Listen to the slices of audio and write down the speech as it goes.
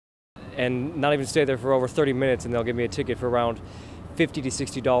and not even stay there for over 30 minutes, and they'll give me a ticket for around $50 to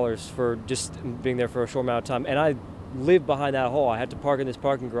 $60 for just being there for a short amount of time. And I live behind that hole. I had to park in this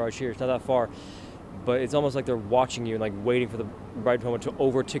parking garage here. It's not that far, but it's almost like they're watching you and like waiting for the right moment to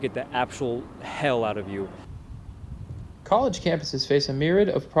over-ticket the actual hell out of you. College campuses face a myriad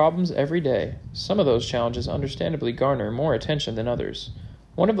of problems every day. Some of those challenges understandably garner more attention than others.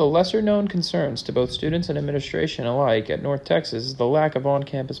 One of the lesser-known concerns to both students and administration alike at North Texas is the lack of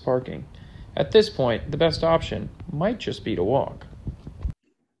on-campus parking. At this point, the best option might just be to walk.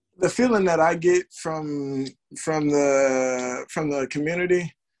 The feeling that I get from the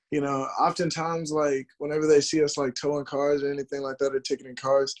community, you know, oftentimes like whenever they see us like towing cars or anything like that or ticketing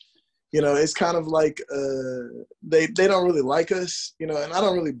cars, you know, it's kind of like they don't really like us, you know, and I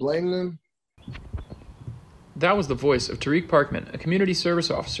don't really blame them. That was the voice of Tariq Parkman, a community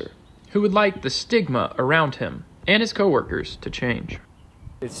service officer, who would like the stigma around him and his coworkers to change.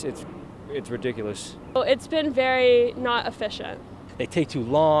 It's ridiculous. It's been very not efficient. They take too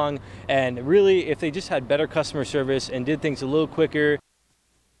long, and really, if they just had better customer service and did things a little quicker.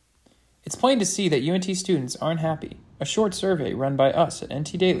 It's plain to see that UNT students aren't happy. A short survey run by us at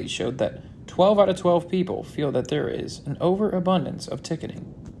NT Daily showed that 12 out of 12 people feel that there is an overabundance of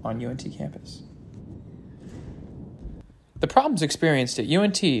ticketing on UNT campus. The problems experienced at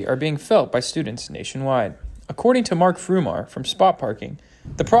UNT are being felt by students nationwide. According to Mark Frumar from Spot Parking,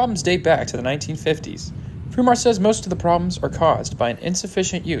 the problems date back to the 1950s. Frumar says most of the problems are caused by an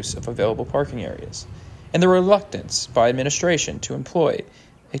insufficient use of available parking areas and the reluctance by administration to employ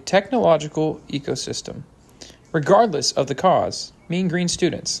a technological ecosystem. Regardless of the cause, Mean Green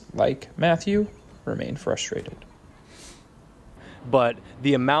students, like Matthew, remain frustrated. But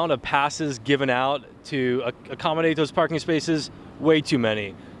the amount of passes given out to accommodate those parking spaces, way too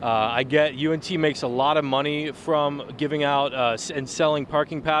many. I get UNT makes a lot of money from giving out and selling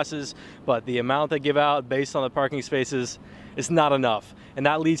parking passes, but the amount they give out based on the parking spaces is not enough, and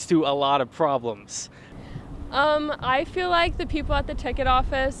that leads to a lot of problems. I feel like the people at the ticket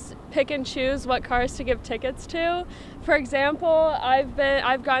office pick and choose what cars to give tickets to. For example, I've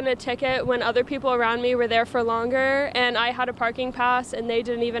gotten a ticket when other people around me were there for longer, and I had a parking pass and they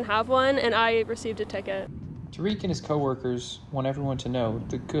didn't even have one, and I received a ticket. Tariq and his coworkers want everyone to know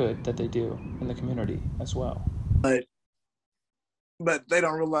the good that they do in the community as well. But they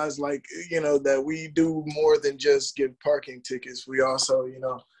don't realize, like, you know, that we do more than just give parking tickets. We also, you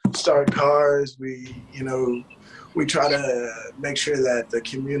know, start cars. We try to make sure that the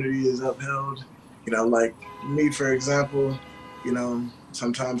community is upheld. You know, like me, for example, you know,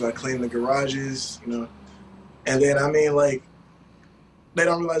 sometimes I clean the garages, you know, and then, I mean, like, they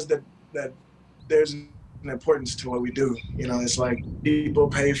don't realize that there's an importance to what we do. You know, it's like people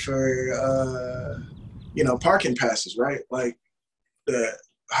pay for, you know, parking passes, right? Like, the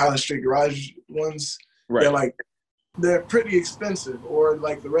Highland Street garage ones, right. They're pretty expensive, or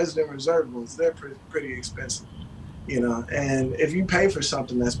like the resident reserve ones, they're pretty expensive, you know. And if you pay for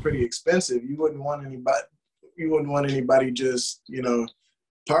something that's pretty expensive, you wouldn't want anybody just, you know,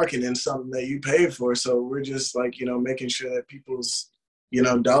 parking in something that you paid for. So we're just like, you know, making sure that people's, you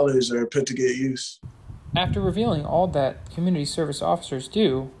know, dollars are put to good use. After revealing all that community service officers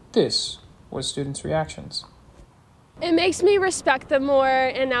do, this was students' reactions. It makes me respect them more,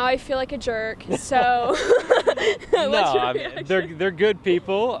 and now I feel like a jerk. So, they're good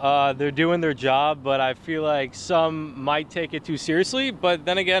people. They're doing their job, but I feel like some might take it too seriously. But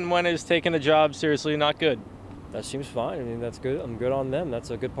then again, when is taking a job seriously not good? That seems fine. I mean, that's good. I'm good on them.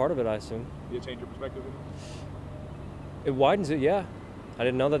 That's a good part of it, I assume. Did it change your perspective? It widens it, yeah. I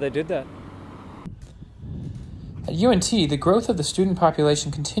didn't know that they did that. At UNT, the growth of the student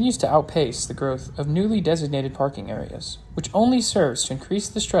population continues to outpace the growth of newly designated parking areas, which only serves to increase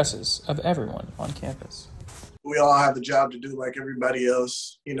the stresses of everyone on campus. We all have a job to do like everybody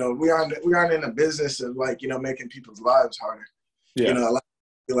else. You know, we aren't in a business of, like, you know, making people's lives harder. Yeah. You know,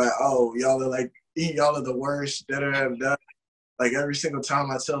 like, oh, y'all are the worst, da-da-da-da. Like, every single time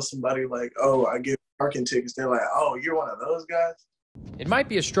I tell somebody, like, oh, I give parking tickets, they're like, oh, you're one of those guys? It might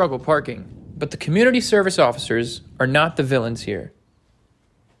be a struggle parking, but the community service officers are not the villains here.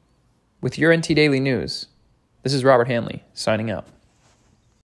 With your NT Daily News, this is Robert Hanley, signing out.